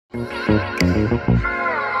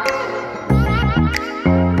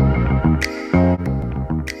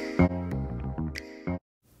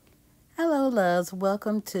Hello loves,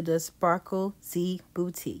 welcome to the Sparkle Z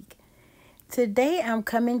Boutique. Today I'm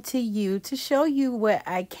coming to you to show you what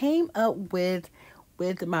I came up with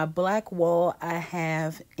my black wall I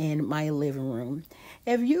have in my living room.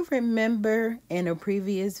 If you remember in a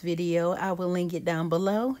previous video, I will link it down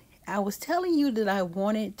below. I was telling you that I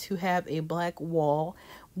wanted to have a black wall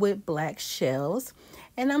with black shelves,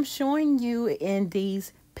 and I'm showing you in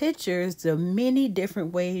these pictures the many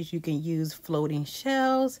different ways you can use floating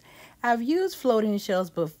shelves. I've used floating shelves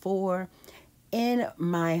before in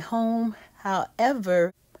my home.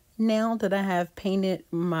 However, now that I have painted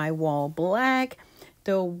my wall black,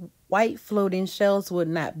 the white floating shelves would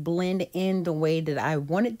not blend in the way that I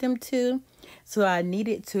wanted them to. So I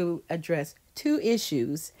needed to address two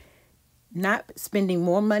issues. Not spending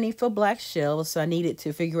more money for black shelves, so I needed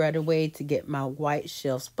to figure out a way to get my white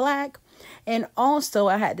shelves black. And also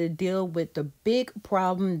I had to deal with the big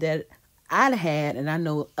problem that I had, and I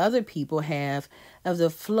know other people have, of the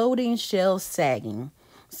floating shelves sagging.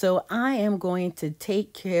 So I am going to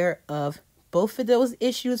take care of both of those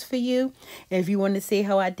issues for you. And if you want to see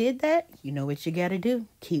how I did that, you know what you got to do.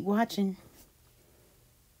 Keep watching.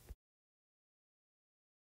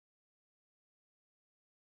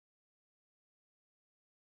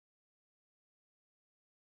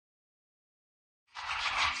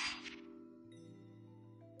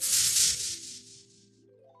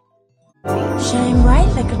 Shine bright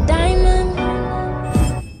like a diamond.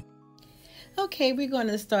 Okay, we're going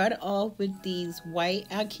to start off with these white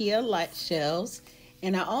Ikea light shelves.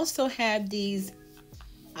 And I also have these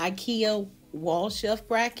Ikea wall shelf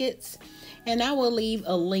brackets. And I will leave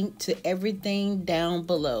a link to everything down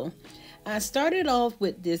below. I started off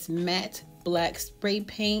with this matte black spray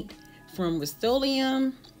paint from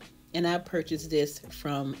Rust-Oleum. And I purchased this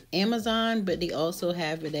from Amazon, but they also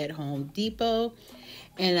have it at Home Depot.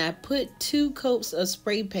 And I put 2 coats of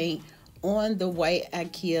spray paint on the white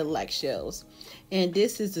Ikea light shelves. And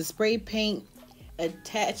this is the spray paint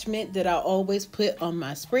attachment that I always put on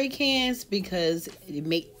my spray cans because it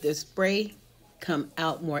makes the spray come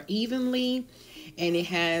out more evenly, and it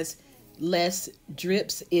has less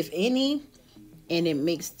drips, if any, and it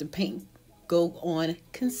makes the paint go on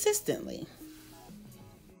consistently.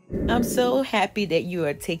 I'm so happy that you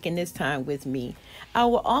are taking this time with me. I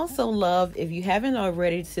would also love, if you haven't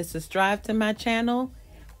already, to subscribe to my channel,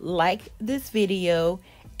 like this video,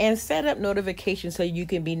 and set up notifications so you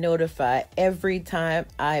can be notified every time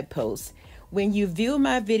I post. When you view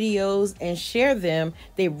my videos and share them,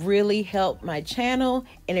 they really help my channel,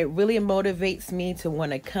 and it really motivates me to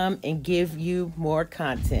want to come and give you more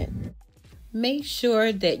content. Make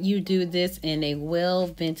sure that you do this in a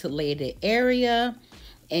well-ventilated area,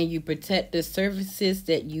 and you protect the surfaces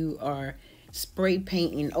that you are spray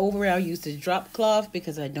painting over. I'll use the drop cloth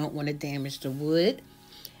because I don't want to damage the wood.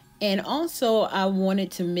 And also I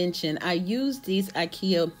wanted to mention, I use these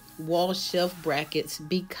Ikea wall shelf brackets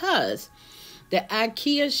because the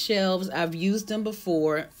Ikea shelves, I've used them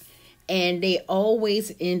before, and they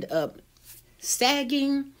always end up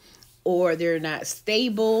sagging or they're not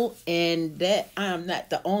stable. And that I'm not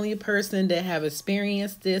the only person that have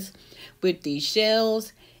experienced this with these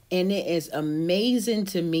shelves. And it is amazing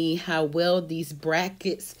to me how well these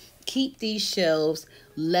brackets keep these shelves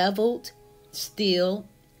leveled, still,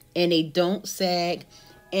 and they don't sag,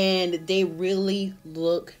 and they really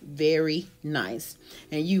look very nice.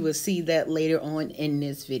 And you will see that later on in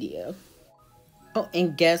this video. Oh,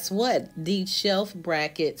 and guess what? These shelf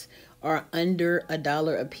brackets are under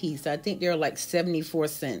 $1 a piece. I think they're like 74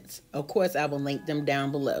 cents. Of course, I will link them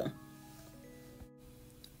down below.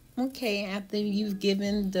 Okay, after you've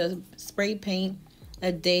given the spray paint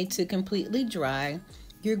a day to completely dry,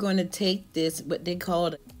 you're going to take this, what they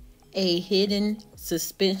call a hidden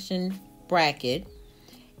suspension bracket,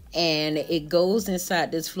 and it goes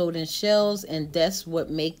inside this floating shelves, and that's what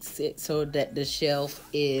makes it so that the shelf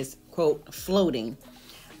is, quote, floating.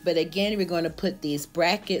 But again, we're going to put these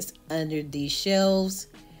brackets under these shelves.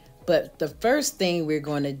 But the first thing we're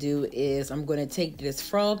going to do is I'm going to take this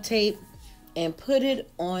frog tape and put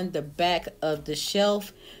it on the back of the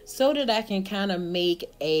shelf so that I can kind of make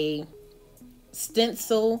a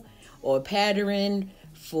stencil or pattern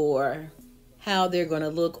for how they're going to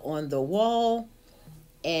look on the wall.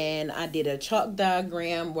 And I did a chalk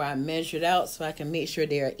diagram where I measured out so I can make sure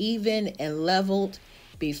they're even and leveled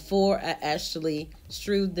before I actually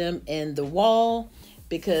strewed them in the wall,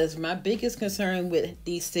 because my biggest concern with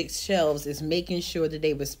these 6 shelves is making sure that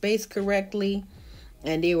they were spaced correctly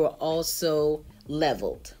and they were also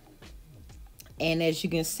leveled. And as you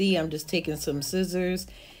can see, I'm just taking some scissors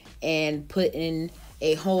and putting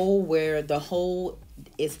a hole where the hole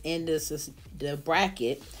is in the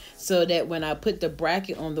bracket, so that when I put the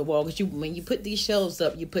bracket on the wall, because when you put these shelves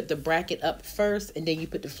up, you put the bracket up first and then you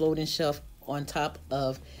put the floating shelf on top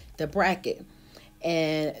of the bracket.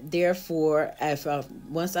 And therefore,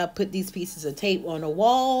 once I put these pieces of tape on the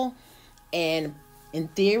wall, and in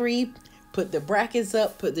theory, put the brackets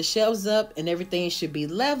up, put the shelves up, and everything should be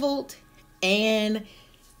leveled and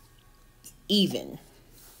evenly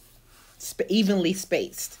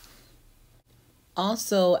spaced.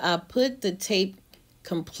 Also, I put the tape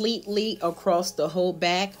completely across the whole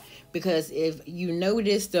back, because if you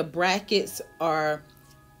notice, the brackets are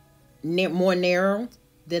more narrow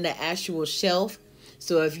than the actual shelf.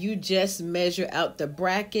 So if you just measure out the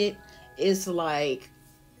bracket, it's like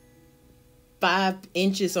 5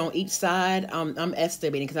 inches on each side. I'm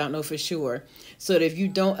estimating because I don't know for sure. So that if you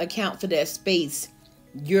don't account for that space,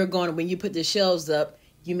 when you put the shelves up,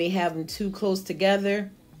 you may have them too close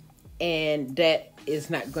together, and that is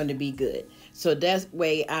not going to be good. So that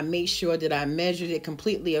way I make sure that I measured it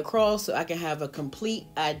completely across, so I can have a complete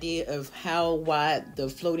idea of how wide the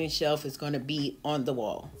floating shelf is going to be on the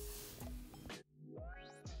wall.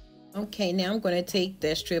 Okay, now I'm going to take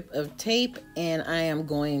that strip of tape and I am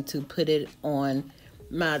going to put it on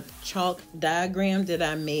my chalk diagram that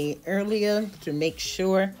I made earlier to make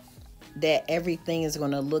sure that everything is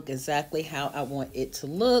going to look exactly how I want it to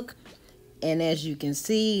look. And as you can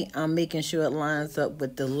see, I'm making sure it lines up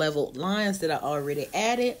with the leveled lines that I already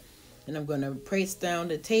added. And I'm going to press down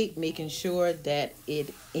the tape, making sure that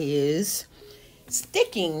it is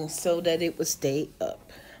sticking so that it will stay up.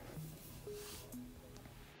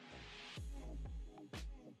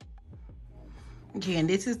 Okay, and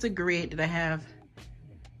this is the grid that I have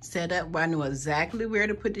set up where I know exactly where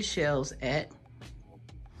to put the shelves at.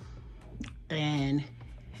 And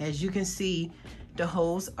as you can see, the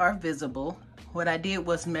holes are visible. What I did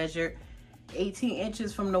was measure 18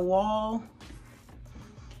 inches from the wall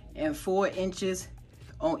and 4 inches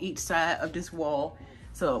on each side of this wall.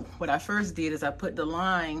 So what I first did is I put the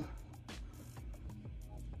line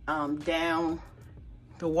down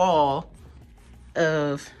the wall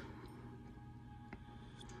of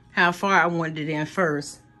how far I wanted it in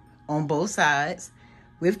first on both sides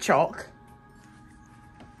with chalk.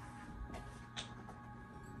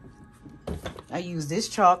 I use this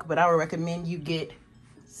chalk, but I would recommend you get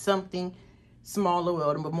something smaller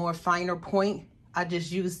with a more finer point. I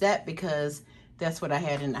just use that because that's what I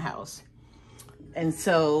had in the house. And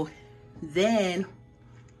so then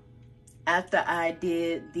after I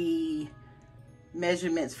did the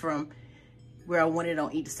measurements from where I wanted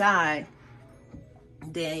on each side,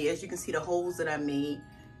 then as you can see the holes that I made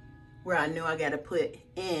where I knew I got to put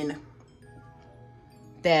in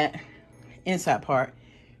that inside part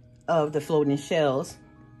of the floating shells,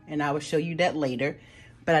 and I will show you that later.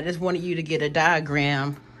 But I just wanted you to get a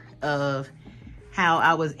diagram of how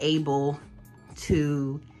I was able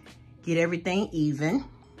to get everything even.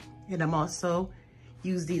 And I'm also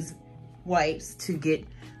use these wipes to get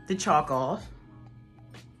the chalk off,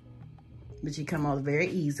 but you come off very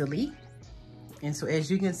easily. And so as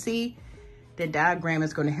you can see, the diagram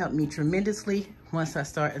is going to help me tremendously once I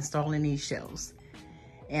start installing these shelves.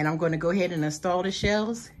 And I'm going to go ahead and install the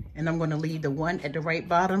shelves, and I'm going to leave the one at the right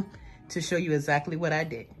bottom to show you exactly what I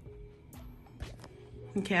did.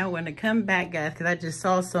 Okay, I want to come back, guys, because I just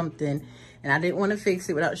saw something and I didn't want to fix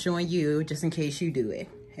it without showing you, just in case you do it.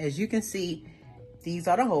 As you can see, these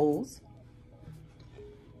are the holes.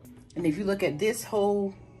 And if you look at this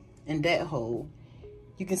hole and that hole,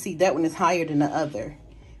 you can see that one is higher than the other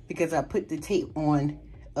because I put the tape on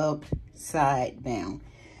upside down.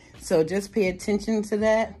 So just pay attention to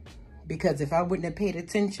that, because if I wouldn't have paid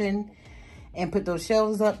attention and put those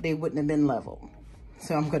shelves up, they wouldn't have been leveled.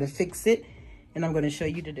 So I'm going to fix it and I'm going to show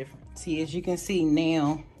you the difference. See, as you can see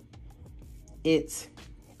now, it's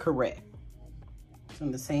correct. It's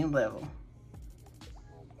on the same level.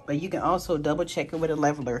 But you can also double check it with a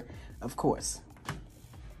leveler, of course.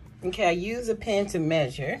 Okay, I use a pen to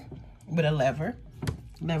measure with a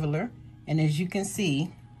leveler. And as you can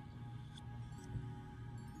see,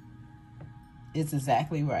 it's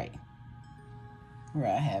exactly right where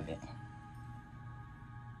I have it.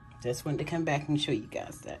 Just wanted to come back and show you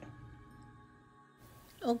guys that.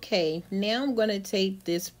 Okay, now I'm going to take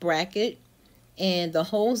this bracket and the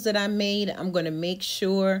holes that I made, I'm going to make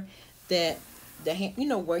sure that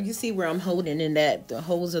where you see where I'm holding in, that the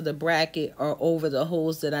holes of the bracket are over the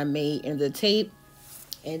holes that I made in the tape.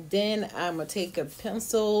 And then I'm going to take a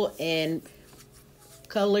pencil and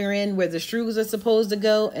color in where the screws are supposed to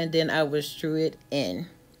go, and then I will screw it in.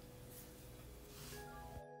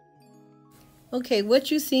 Okay,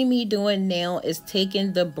 what you see me doing now is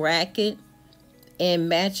taking the bracket and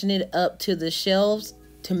matching it up to the shelves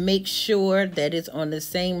to make sure that it's on the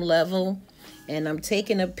same level. And I'm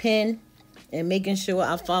taking a pen and making sure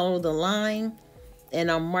I follow the line, and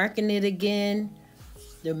I'm marking it again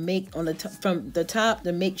to make on the from the top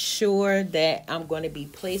to make sure that I'm going to be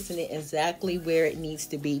placing it exactly where it needs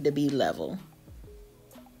to be level.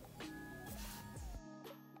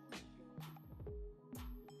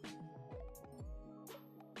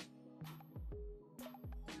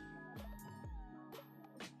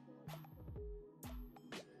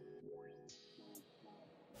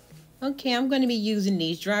 Okay, I'm going to be using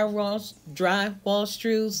these drywall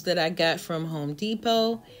screws that I got from Home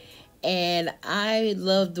Depot, and I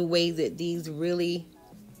love the way that these really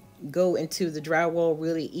go into the drywall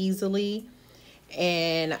really easily.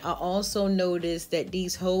 And I also noticed that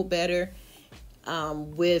these hold better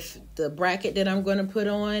with the bracket that I'm going to put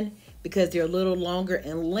on, because they're a little longer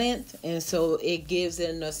in length, and so it gives it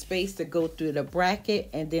enough space to go through the bracket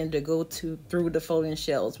and then to go through the folding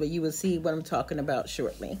shelves, but you will see what I'm talking about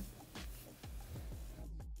shortly.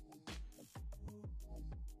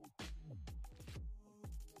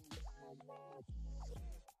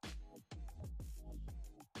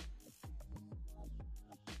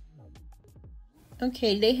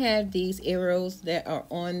 Okay, they have these arrows that are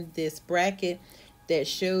on this bracket that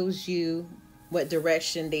shows you what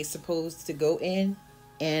direction they supposed to go in,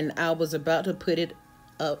 and I was about to put it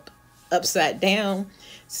upside down,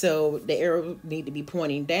 so the arrow need to be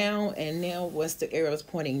pointing down. And now once the arrow is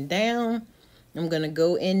pointing down, I'm gonna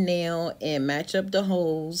go in now and match up the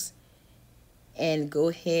holes and go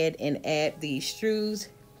ahead and add these screws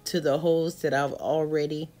to the holes that I've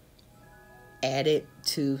already added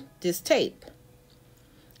to this tape.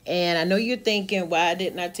 And I know you're thinking, why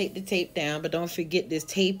didn't I take the tape down? But don't forget, this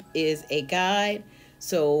tape is a guide.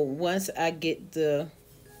 So once I get the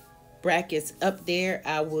brackets up there,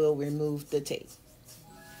 I will remove the tape.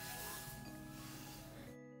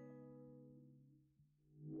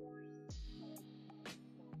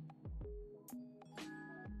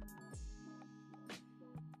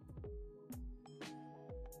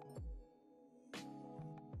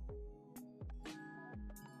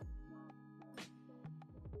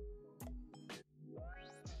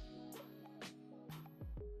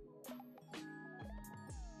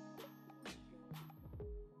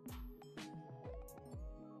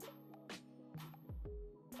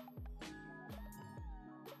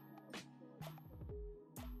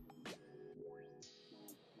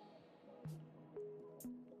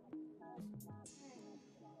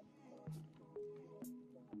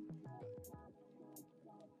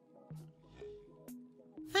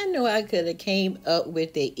 I know I could have came up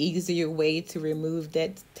with an easier way to remove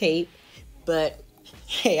that tape, but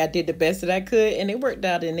hey, I did the best that I could, and it worked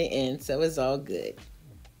out in the end, so it's all good.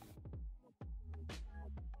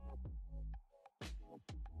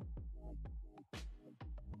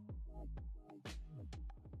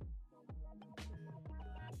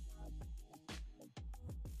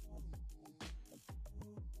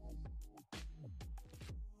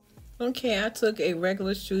 Okay, I took a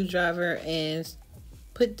regular screwdriver and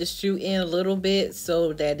put the screw in a little bit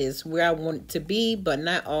so that it's where I want it to be, but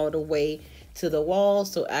not all the way to the wall,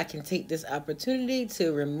 so I can take this opportunity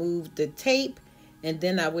to remove the tape. And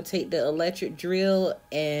then I would take the electric drill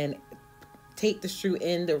and take the screw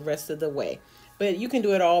in the rest of the way. But you can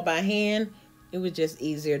do it all by hand. It was just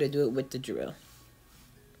easier to do it with the drill.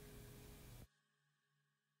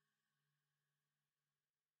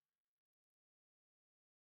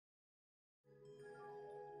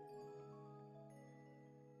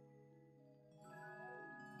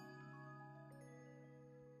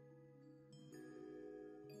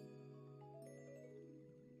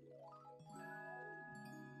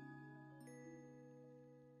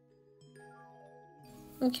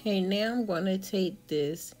 Okay, now I'm going to take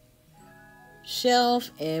this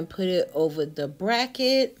shelf and put it over the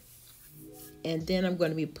bracket, and then I'm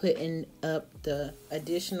going to be putting up the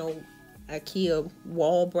additional Ikea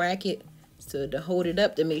wall bracket so to hold it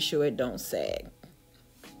up to make sure it don't sag.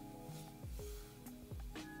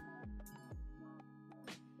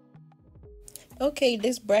 Okay,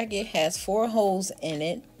 this bracket has 4 holes in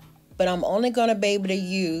it, but I'm only going to be able to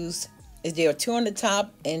use, there are 2 on the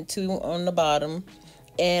top and 2 on the bottom,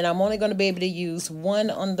 and I'm only going to be able to use one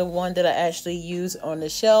on the one that I actually use on the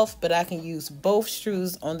shelf, but I can use both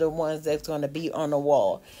screws on the ones that's going to be on the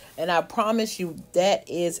wall. And I promise you that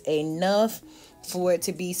is enough for it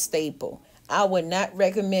to be stable. I would not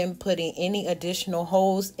recommend putting any additional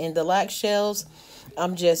holes in the lock shelves.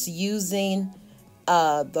 I'm just using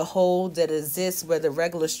the hole that exists where the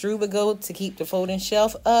regular screw would go to keep the folding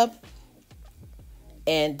shelf up.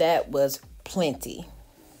 and that was plenty.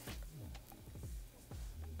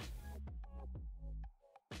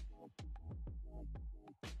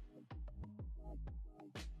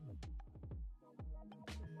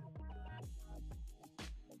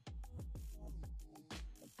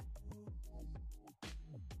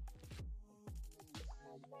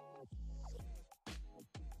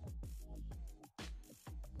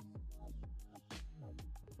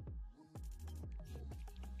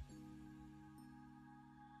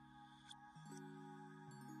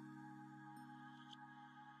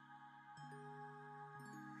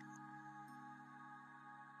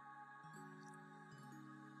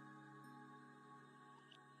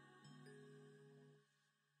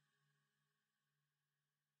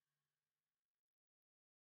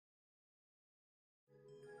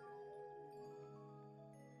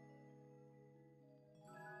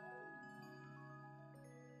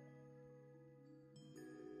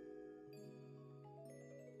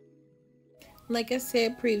 Like I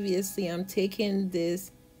said previously, I'm taking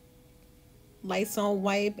this Lysol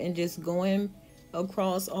wipe and just going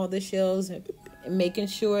across all the shelves and making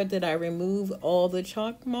sure that I remove all the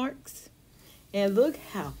chalk marks. And look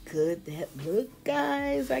how good that look,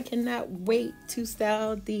 guys. I cannot wait to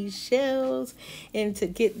style these shelves and to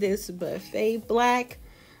get this buffet black.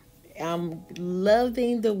 I'm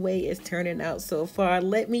loving the way it's turning out so far.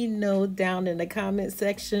 Let me know down in the comment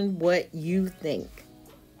section what you think.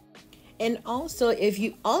 And also, if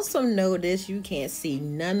you also notice, you can't see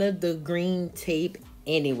none of the green tape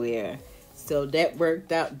anywhere. So that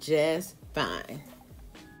worked out just fine.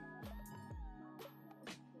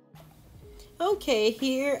 Okay,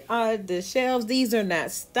 here are the shelves. These are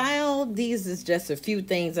not styled. These is just a few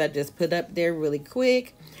things I just put up there really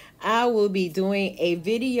quick. I will be doing a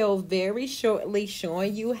video very shortly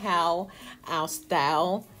showing you how I'll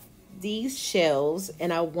style these shelves,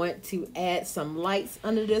 and I want to add some lights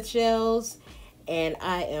under the shelves, and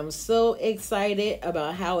I am so excited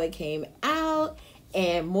about how it came out,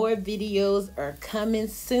 and more videos are coming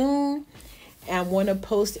soon. I want to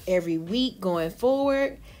post every week going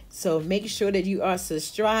forward, so make sure that you are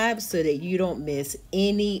subscribed so that you don't miss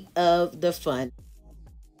any of the fun.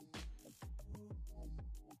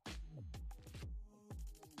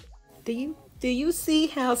 Do you see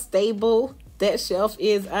how stable that shelf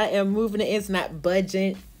is? I am moving it. It's not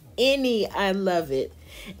budging any. I love it.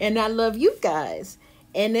 And I love you guys.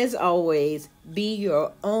 And as always, be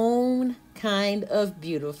your own kind of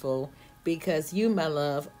beautiful, because you, my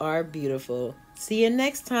love, are beautiful. See you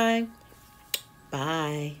next time.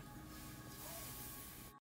 Bye.